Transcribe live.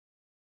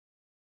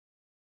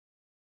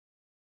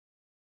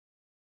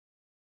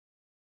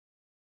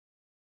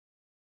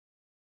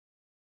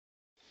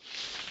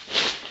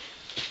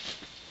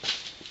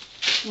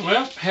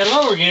Well,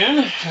 hello again.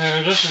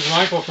 This is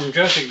Michael from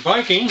Jessic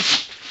Biking.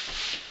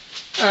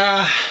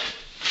 Let's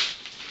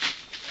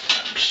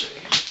see.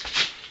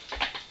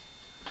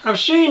 I've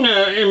seen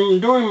in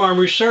doing my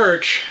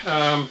research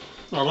a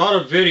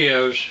lot of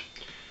videos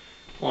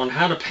on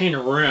how to paint a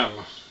rim.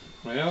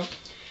 Well,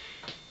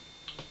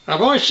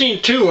 I've only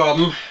seen two of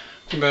them,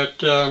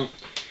 but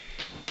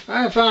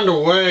I have found a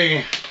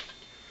way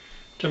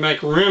to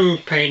make rim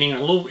painting a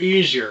little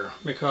easier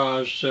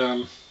because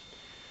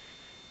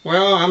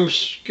well, I'm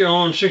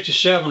going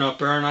 67 up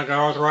there and I got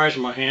arthritis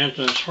in my hands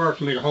and it's hard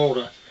for me to hold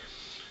a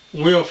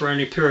wheel for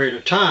any period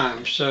of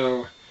time.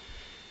 So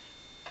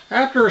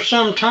after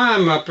some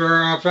time up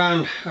there I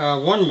found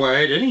one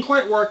way. It didn't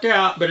quite work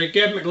out, but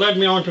it led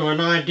me on to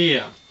an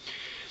idea.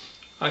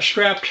 I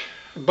strapped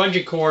a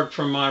bungee cord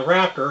from my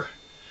Raptor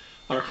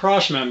on a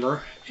cross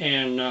member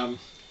and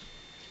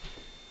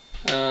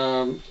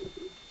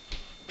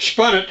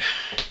spun it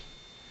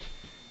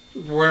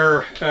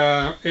where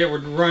it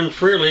would run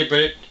freely,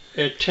 but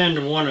it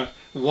tended to want to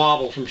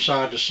wobble from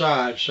side to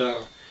side.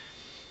 So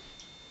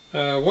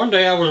one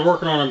day I was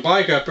working on a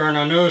bike up there and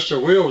I noticed the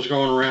wheel was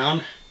going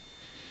around.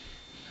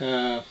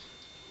 I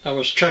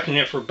was checking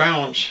it for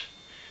balance,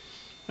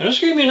 and this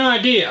gave me an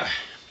idea.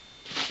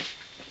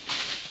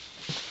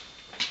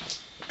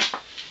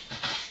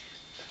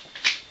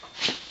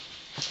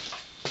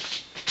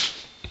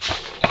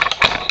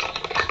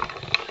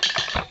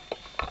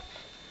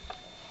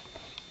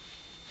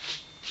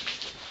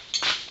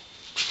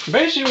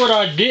 Basically what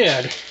I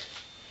did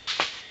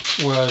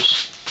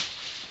was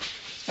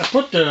I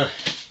put the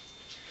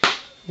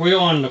wheel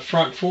on the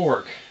front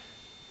fork.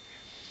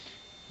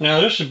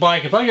 Now this is a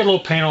bike, if I get a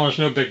little paint on it's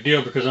no big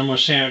deal because I'm going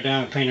to sand it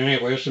down and paint it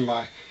anyway. This is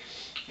my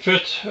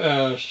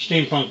 5th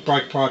Steampunk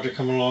bike project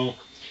coming along.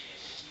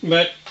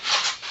 But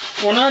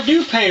when I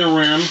do paint a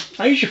rim,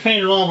 I usually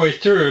paint it all the way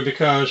through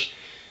because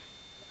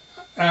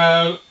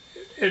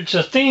it's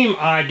a theme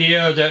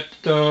idea that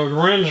the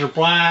rims are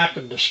black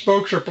and the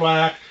spokes are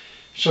black.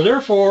 So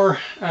therefore,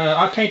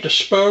 I paint the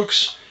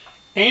spokes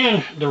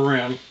and the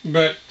rim.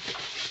 But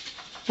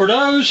for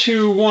those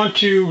who want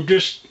to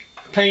just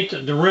paint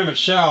the rim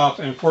itself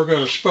and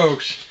forego the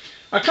spokes,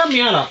 I cut me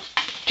out a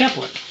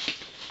template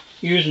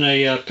using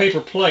a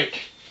paper plate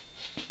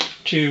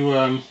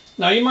to,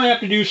 now you might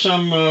have to do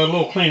some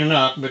little cleaning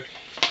up, but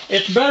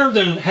it's better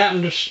than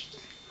having to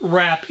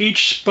wrap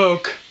each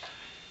spoke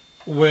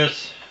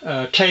with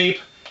tape.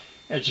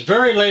 It's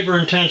very labor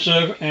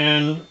intensive,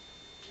 and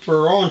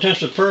for all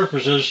intents and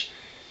purposes,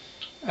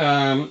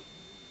 a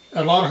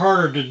lot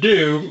harder to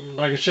do.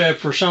 Like I said,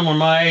 for someone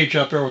my age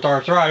up there with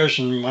arthritis,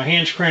 and my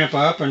hands cramp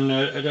up, and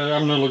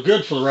I'm no look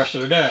good for the rest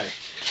of the day.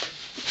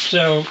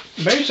 So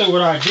basically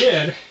what I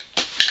did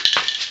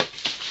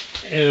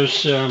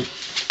is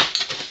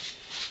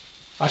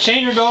I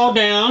sanded it all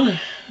down,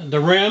 the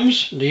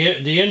rims,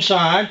 the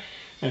inside,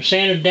 and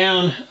sanded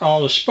down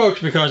all the spokes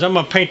because I'm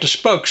going to paint the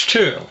spokes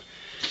too.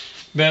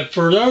 But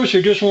for those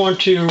who just want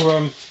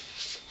to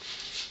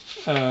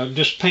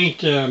just paint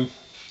the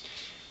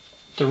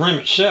rim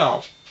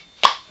itself,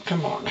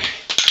 come on.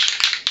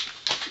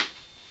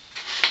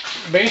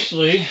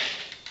 Basically,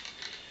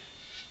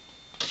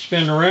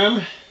 spin the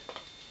rim,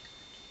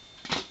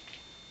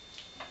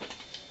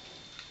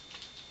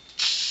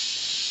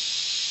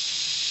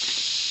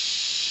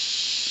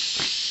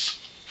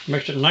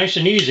 makes it nice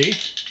and easy.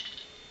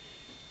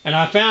 And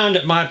I found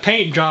that my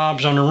paint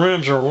jobs on the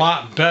rims are a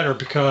lot better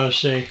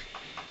because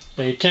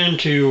they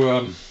tend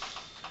to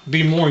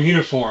be more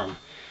uniform.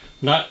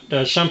 Not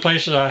some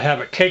places I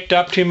have it caked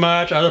up too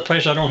much, other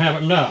places I don't have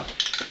it enough.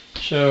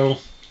 So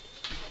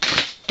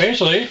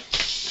basically,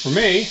 for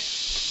me,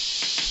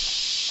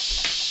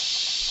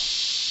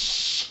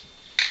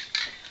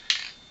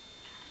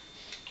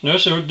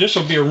 this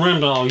will be a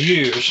rim that I'll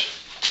use,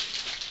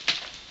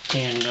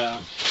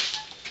 and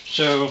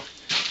so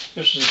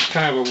this is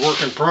kind of a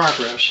work in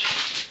progress.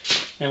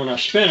 And when I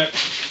spin it,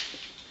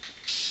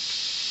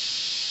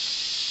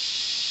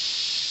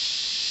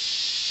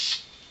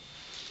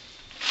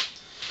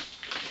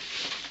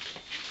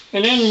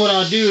 and then what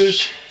I'll do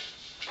is,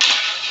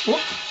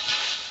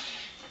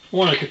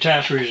 one of the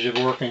catastrophes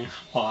of working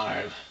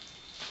live.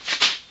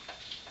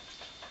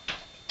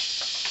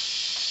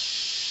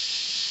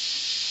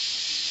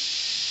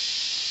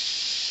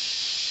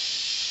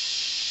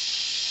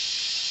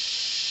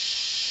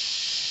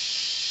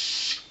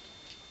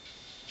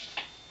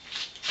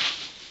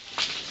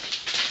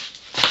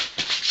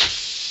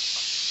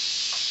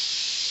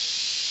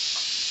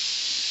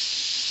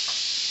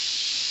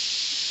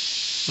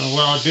 And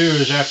what I'll do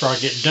is, after I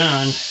get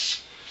done,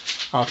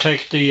 I'll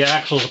take the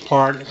axles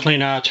apart and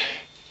clean out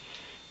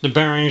the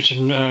bearings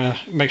and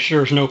make sure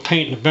there's no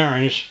paint in the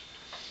bearings.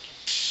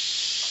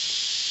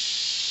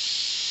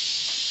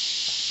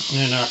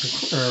 And then I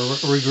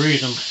can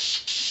re-grease them.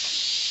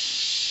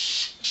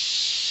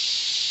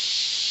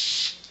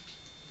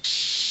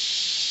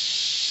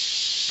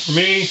 For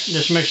me,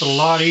 this makes it a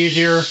lot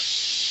easier.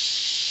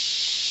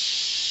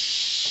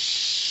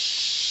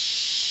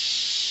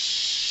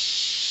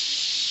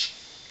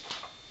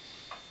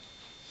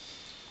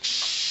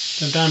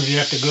 Sometimes you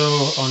have to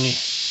go on the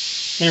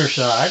inner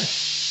side.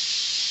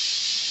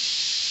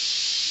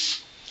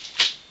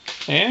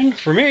 And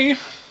for me,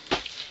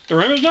 the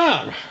rim is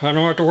done. I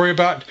don't have to worry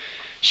about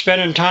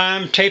spending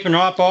time taping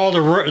off all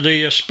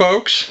the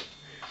spokes.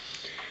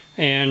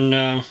 And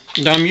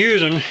I'm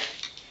using,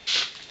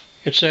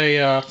 it's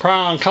a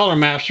Crown Color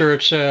Master.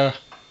 It's a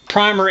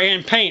primer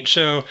and paint,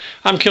 so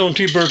I'm killing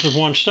two birds with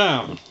one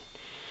stone.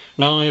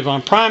 Not only if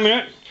I'm priming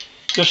it,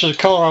 this is the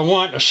color I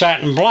want, a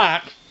satin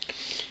black.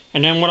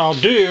 And then what I'll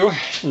do,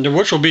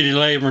 which will be the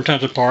labor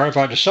intensive part if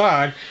I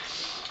decide,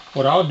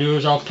 what I'll do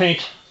is I'll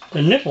paint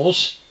the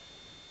nipples,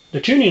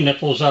 the tuning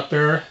nipples up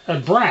there,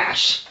 at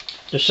brass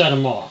to set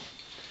them off.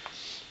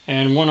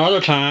 And one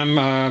other time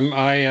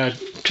I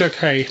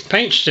took a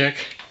paint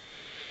stick,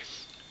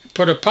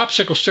 put a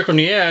popsicle stick on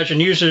the edge and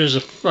used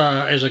it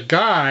as a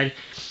guide,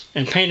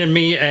 and painted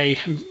me a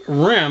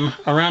rim,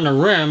 around the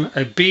rim,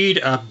 a bead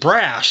of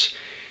brass.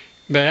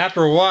 But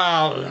after a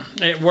while,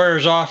 it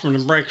wears off from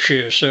the brake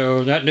shoes,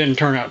 so that didn't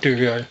turn out too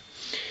good.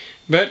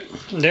 But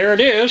there it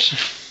is.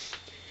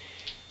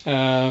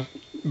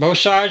 Both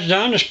sides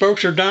done, the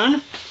spokes are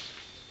done,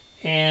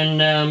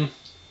 and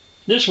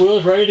this wheel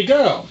is ready to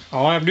go.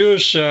 All I have to do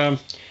is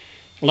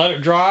let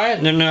it dry,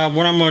 and then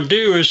what I'm going to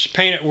do is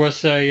paint it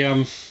with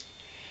a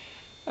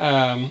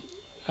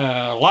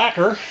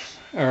lacquer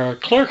or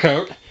clear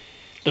coat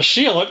to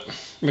seal it,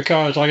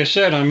 because like I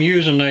said, I'm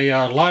using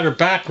a lighter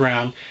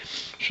background.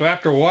 So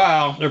after a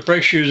while, the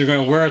brake shoes are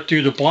going to wear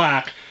through the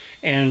black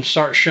and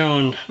start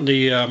showing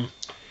the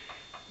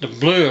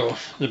blue,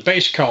 the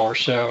base color.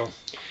 So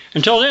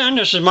until then,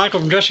 this is Michael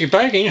from Jessica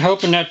Baking,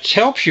 hoping that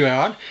helps you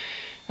out.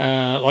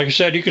 Like I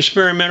said, you can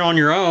experiment on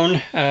your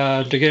own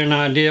to get an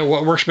idea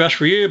what works best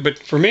for you. But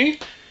for me,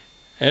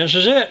 this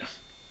is it.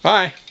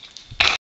 Bye.